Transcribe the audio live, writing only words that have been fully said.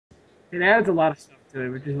It adds a lot of stuff to it,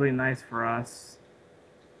 which is really nice for us.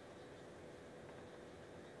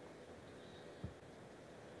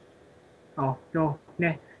 Oh, go,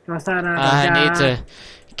 ne, go, I need to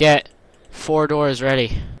get 4 doors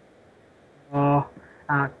ready. Oh,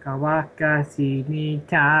 akawaka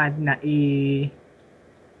shinitanai.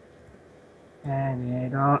 Yeah,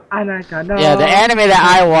 the anime that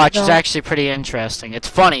I watch is actually pretty interesting. It's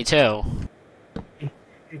funny too.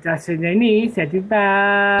 Da,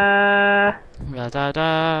 da,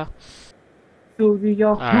 da.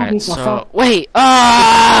 Alright, so wait!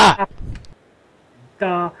 Ah!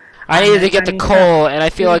 I needed to get the coal, and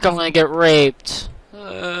I feel like I'm gonna get raped.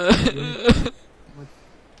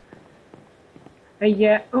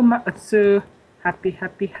 Happy.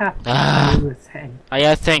 I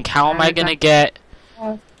gotta think, how am I gonna get...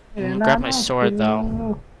 I'm gonna grab my sword,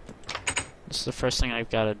 though. This is the first thing I've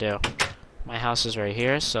gotta do. My house is right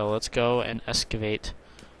here, so let's go and excavate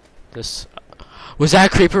this. Was that a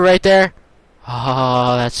creeper right there?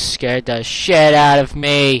 Oh, that scared the shit out of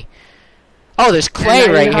me. Oh, there's clay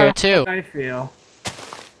right here, too. I feel.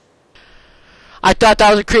 I thought that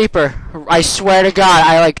was a creeper. I swear to God,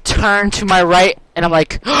 I like turned to my right and I'm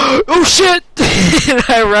like, oh shit! And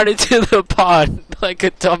I run into the pond like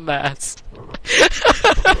a dumbass.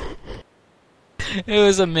 It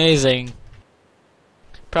was amazing.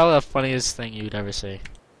 Probably the funniest thing you'd ever see.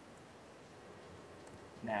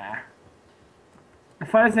 Nah. The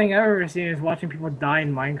funniest thing I've ever seen is watching people die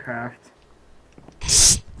in Minecraft.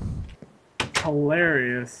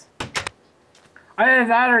 Hilarious. Either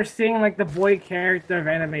that or seeing like the boy character of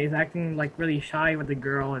anime is acting like really shy with the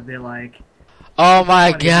girl and they're like, oh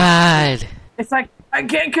my god. It's like, I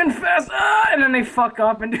can't confess, and then they fuck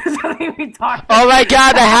up and do something we talk about. Oh my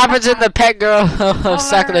god, that happens in the Pet Girl of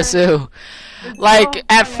Sakura Sue. Like, so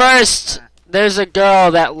at first, there's a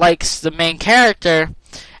girl that likes the main character,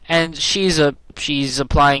 and she's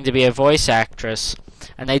applying to be a voice actress,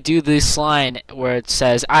 and they do this line where it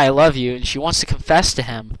says, I love you, and she wants to confess to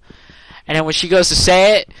him. And then when she goes to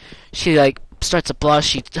say it, she like starts to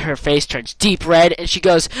blush. Her face turns deep red, and she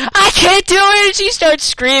goes, "I can't do it!" And she starts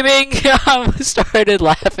screaming. I started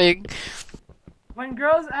laughing. When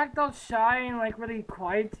girls act all shy and like really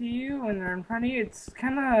quiet to you when they're in front of you, it's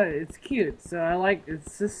cute. So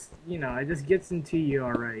it's just, you know, it just gets into you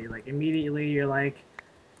already. Like immediately, you're like,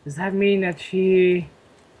 does that mean that she's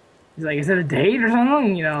like, is it a date or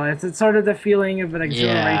something? You know, it's sort of the feeling of an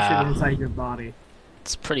exhilaration inside your body.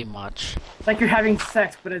 It's pretty much. It's like you're having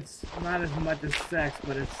sex, but it's not as much as sex,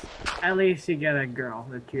 but it's at least you get a girl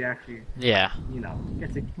that you actually, you know,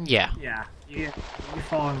 get to, you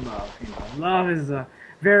fall in love. You know, love is a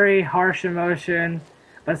very harsh emotion,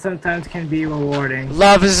 but sometimes can be rewarding.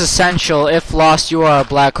 Love is essential. If lost, you are a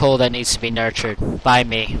black hole that needs to be nurtured by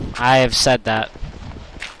me. I have said that.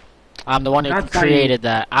 I'm the one who created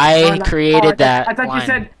that. I created that. I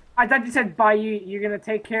thought you said by you. You're gonna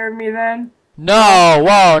take care of me then. No,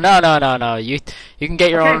 whoa, no. You can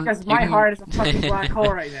get your own. Because my heart is a fucking black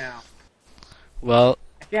hole right now. Well,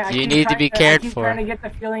 you need to be cared for. I'm trying to get the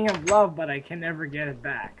feeling of love, but I can never get it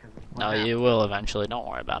back. No, you will eventually. Don't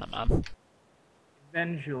worry about it, man.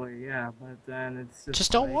 Eventually, yeah, but then it's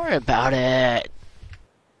just don't worry about it.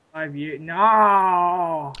 5 years?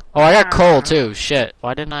 No. Oh, I got coal too. Shit,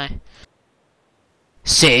 why didn't I?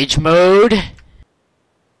 Sage mode.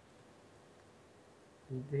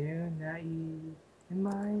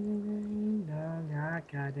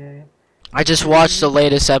 I just watched the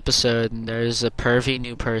latest episode and there's a pervy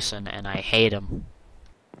new person and I hate him.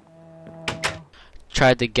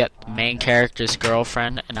 Tried to get the main character's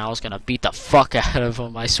girlfriend and I was gonna beat the fuck out of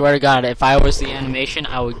him. I swear to God, if I was the animation,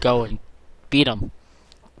 I would go and beat him.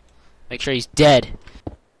 Make sure he's dead.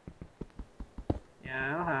 Yeah,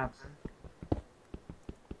 that'll happen.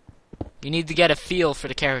 You need to get a feel for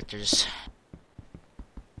the characters.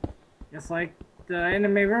 Just like the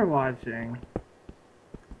anime we're watching.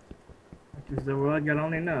 Which is the world God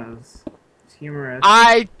only knows. It's humorous.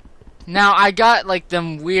 Now I got like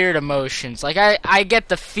them weird emotions. Like I get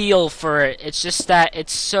the feel for it. It's just that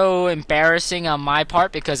it's so embarrassing on my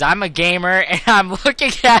part because I'm a gamer and I'm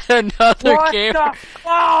looking at another gamer. What the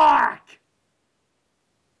fuck?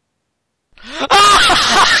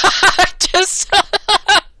 Just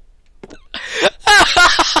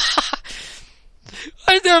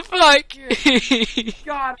what the fuck?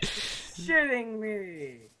 God, shitting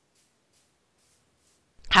me.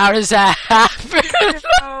 How does that happen?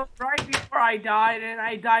 Right before I died, and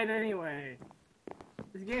I died anyway.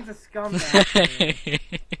 This game's a scumbag.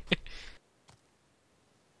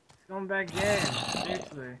 Scumbag game,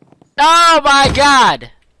 seriously. Oh my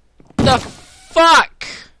God! The fuck!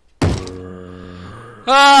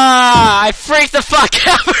 Ah! I freaked the fuck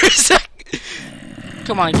out for a sec.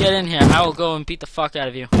 Come on, get in here. I will go and beat the fuck out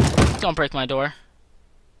of you. Don't break my door.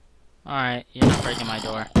 Alright, you're not breaking my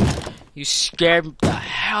door. You scared the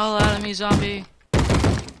hell out of me, zombie.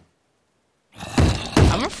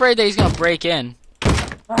 I'm afraid that he's gonna break in.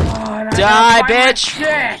 Oh, die, bitch!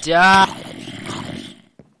 Die!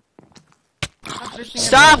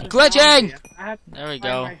 Stop glitching! There we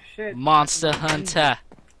go. Monster Hunter.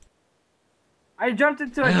 I jumped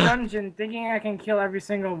into a dungeon thinking I can kill every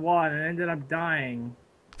single one and ended up dying.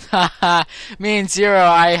 Haha. Me and Zero,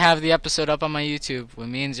 I have the episode up on my YouTube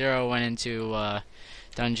when me and Zero went into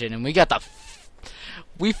dungeon and we got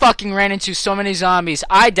we fucking ran into so many zombies.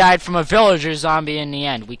 I died from a villager zombie in the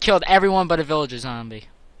end. We killed everyone but a villager zombie.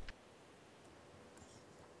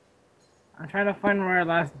 I'm trying to find where I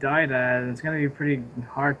last died at, and it's gonna be pretty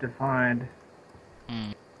hard to find.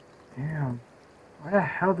 Damn. Where the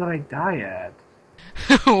hell did I die at?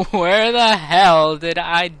 Where the hell did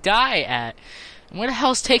I die at? Where the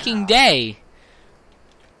hell's Taking Day?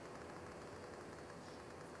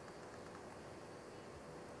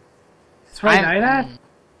 That's where I died at?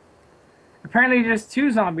 Apparently there's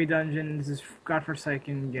 2 zombie dungeons in this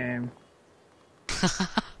godforsaken game.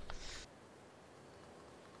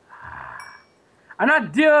 I'm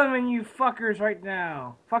not dealing with you fuckers right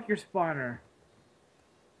now. Fuck your spawner.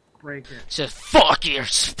 Break it. Just fuck your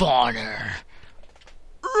spawner.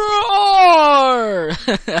 Roar!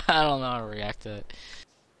 I don't know how to react to it.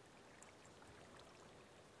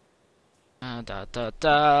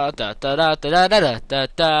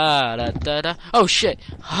 Oh shit!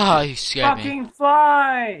 Ah, you scared me. Fucking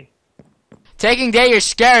fly! Taking Day, you're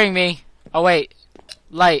scaring me. Oh wait,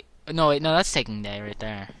 Light. No wait, no, that's Taking Day right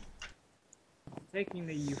there. Taking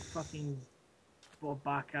Day, you fucking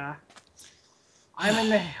bobaka. I'm in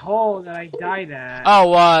the hole that I died at.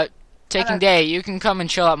 Oh, Taking Day, you can come and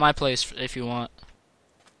chill at my place if you want.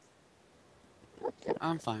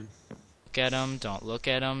 I'm fine. Look at him, don't look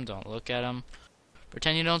at him, don't look at him.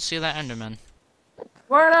 Pretend you don't see that Enderman.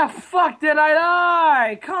 Where the fuck did I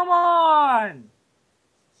die? Come on!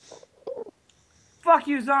 Fuck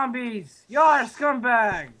you, zombies! Y'all are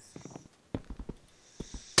scumbags!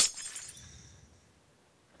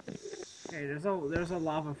 Okay, there's a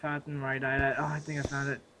lava fountain where I died at. Oh, I think I found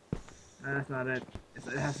it. No, that's not it. It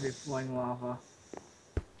has to be flowing lava.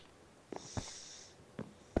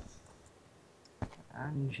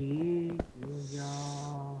 Angie,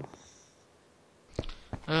 y'all.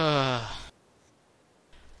 I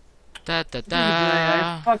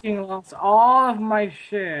fucking lost all of my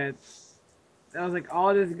shit. That was like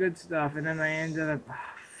all this good stuff, and then I ended up.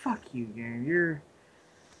 Fuck you, game. You're.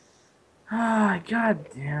 Ah, god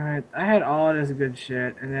damn it. I had all this good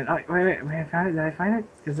shit, and then. Oh, wait, I found it. Did I find it?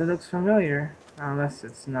 Because it looks familiar. Unless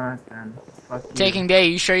it's not, then. Fuck you. Taking Day,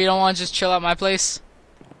 you sure you don't want to just chill at my place?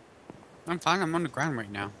 I'm fine. I'm on the ground right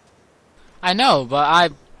now. I know, but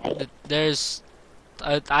I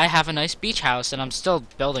have a nice beach house, and I'm still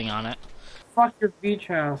building on it. Fuck your beach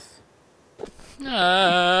house.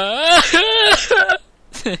 Yeah,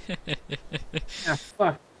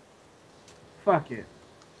 fuck. Fuck it.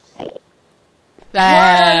 Ah.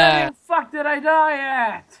 Where the fuck did I die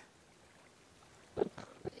at?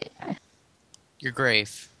 Your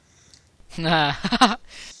grave. There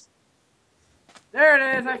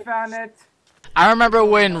it is, I found it. I remember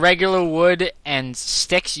when regular wood and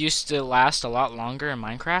sticks used to last a lot longer in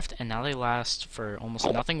Minecraft, and now they last for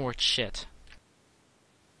almost nothing worth shit.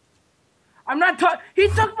 I'm not He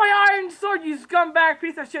took my iron sword, you scumbag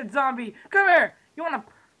piece of shit zombie! Come here! You wanna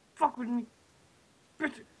fuck with me?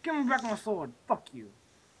 Bitch, give me back my sword. Fuck you.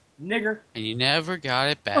 Nigger. And you never got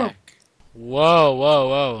it back. Whoa, whoa,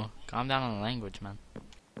 whoa. Calm down on the language, man.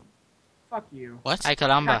 Fuck you. What? Ay,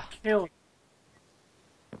 caramba. Got killed.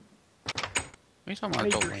 What are you talking about?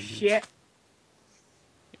 Make Gold your language? shit.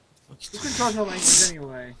 You control the language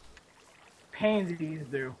anyway. Pansies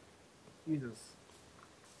do. Jesus.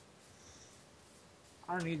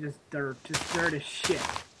 I don't need this dirt. Just dirt is shit.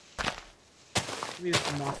 Give me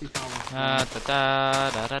this mossy column.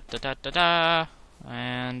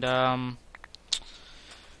 And, I'm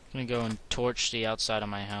gonna go and torch the outside of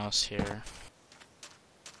my house here.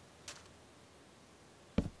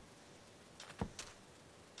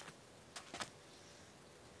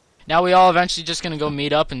 Now we all eventually just gonna go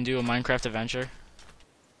meet up and do a Minecraft adventure.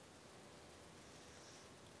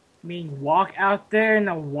 I mean, walk out there in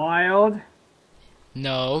the wild?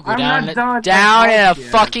 No, go I'm down not done with down in that a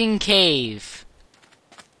yet. fucking cave.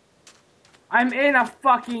 I'm in a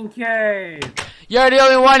fucking cave. You're the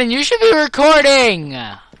only one, and you should be recording.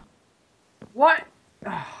 What?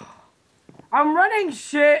 I'm running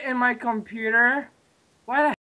shit in my computer.